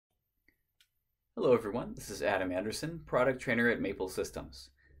Hello everyone, this is Adam Anderson, Product Trainer at Maple Systems.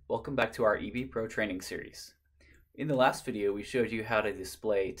 Welcome back to our EBPro training series. In the last video, we showed you how to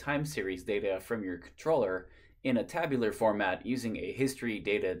display time series data from your controller in a tabular format using a history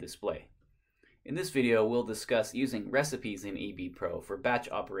data display. In this video, we'll discuss using recipes in EBPro for batch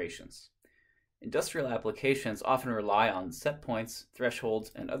operations. Industrial applications often rely on set points,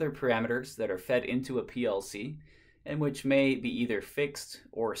 thresholds, and other parameters that are fed into a PLC and which may be either fixed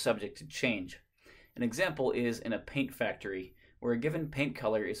or subject to change. An example is in a paint factory, where a given paint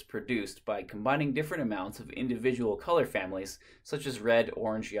color is produced by combining different amounts of individual color families, such as red,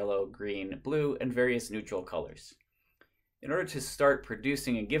 orange, yellow, green, blue, and various neutral colors. In order to start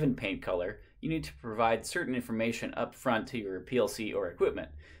producing a given paint color, you need to provide certain information up front to your PLC or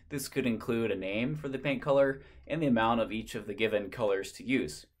equipment. This could include a name for the paint color and the amount of each of the given colors to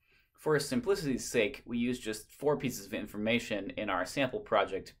use. For simplicity's sake, we use just 4 pieces of information in our sample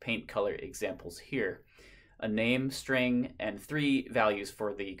project paint color examples here. A name, string, and 3 values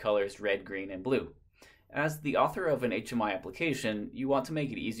for the colors red, green, and blue. As the author of an HMI application, you want to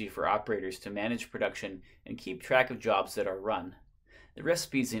make it easy for operators to manage production and keep track of jobs that are run. The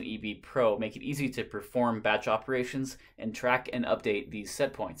recipes in EBPro make it easy to perform batch operations and track and update these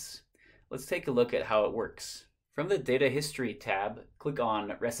set points. Let's take a look at how it works. From the Data History tab, click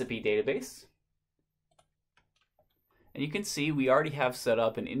on Recipe Database. And you can see we already have set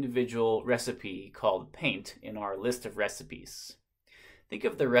up an individual recipe called paint in our list of recipes. Think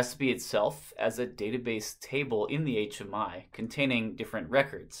of the recipe itself as a database table in the HMI containing different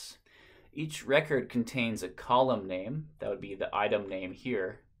records. Each record contains a column name, that would be the item name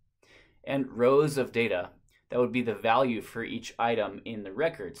here, and rows of data, that would be the value for each item in the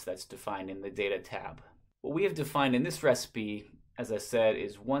records that's defined in the Data tab. What we have defined in this recipe, as I said,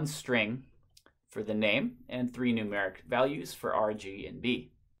 is 1 string for the name and 3 numeric values for R, G, and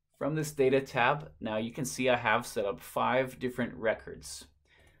B. From this Data tab, now you can see I have set up 5 different records.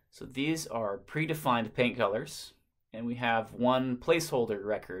 So these are predefined paint colors, and we have 1 placeholder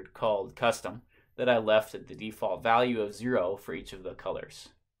record called Custom that I left at the default value of 0 for each of the colors.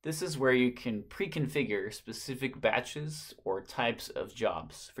 This is where you can pre-configure specific batches or types of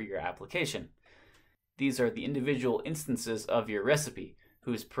jobs for your application. These are the individual instances of your recipe,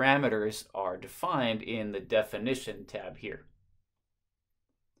 whose parameters are defined in the Definition tab here.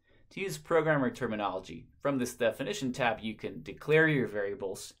 To use programmer terminology, from this Definition tab you can declare your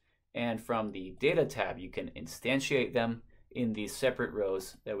variables, and from the Data tab you can instantiate them in these separate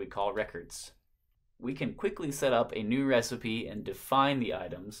rows that we call records. We can quickly set up a new recipe and define the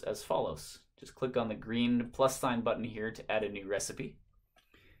items as follows. Just click on the green plus sign button here to add a new recipe.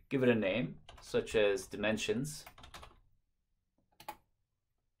 Give it a name, such as dimensions.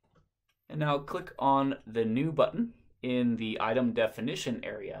 And now click on the New button in the item definition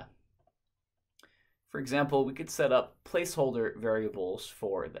area. For example, we could set up placeholder variables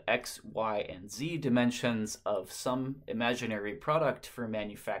for the X, Y, and Z dimensions of some imaginary product for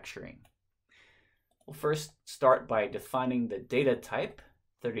manufacturing. We'll first start by defining the data type,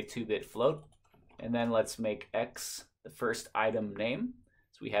 32-bit float, and then let's make X the first item name.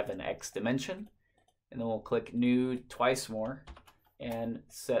 So we have an X dimension, and then we'll click New twice more and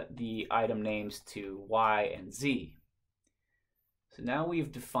set the item names to Y and Z. So now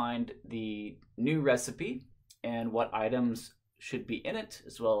we've defined the new recipe and what items should be in it,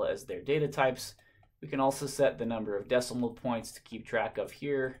 as well as their data types. We can also set the number of decimal points to keep track of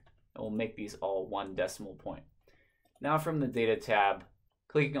here, and we'll make these all 1 decimal point. Now from the Data tab,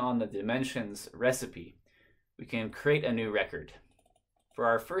 clicking on the Dimensions recipe, we can create a new record. For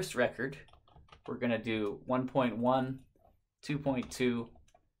our first record, we're going to do 1.1, 2.2,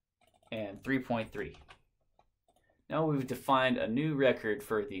 and 3.3. Now we've defined a new record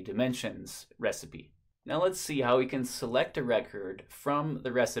for the dimensions recipe. Now let's see how we can select a record from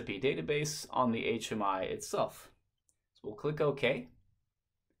the recipe database on the HMI itself. So we'll click OK.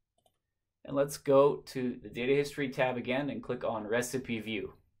 And let's go to the Data History tab again and click on Recipe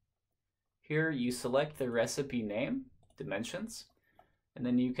View. Here you select the recipe name, dimensions, and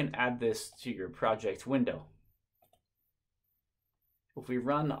then you can add this to your project window. If we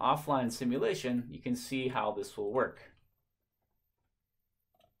run offline simulation, you can see how this will work.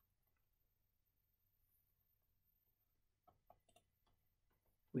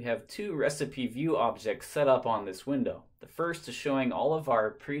 We have 2 recipe view objects set up on this window. The first is showing all of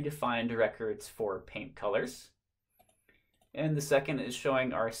our predefined records for paint colors, and the second is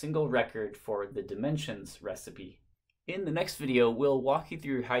showing our single record for the dimensions recipe. In the next video, we'll walk you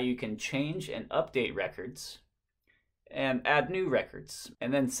through how you can change and update records and add new records,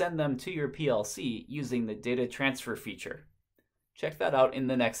 and then send them to your PLC using the data transfer feature. Check that out in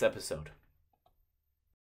the next episode.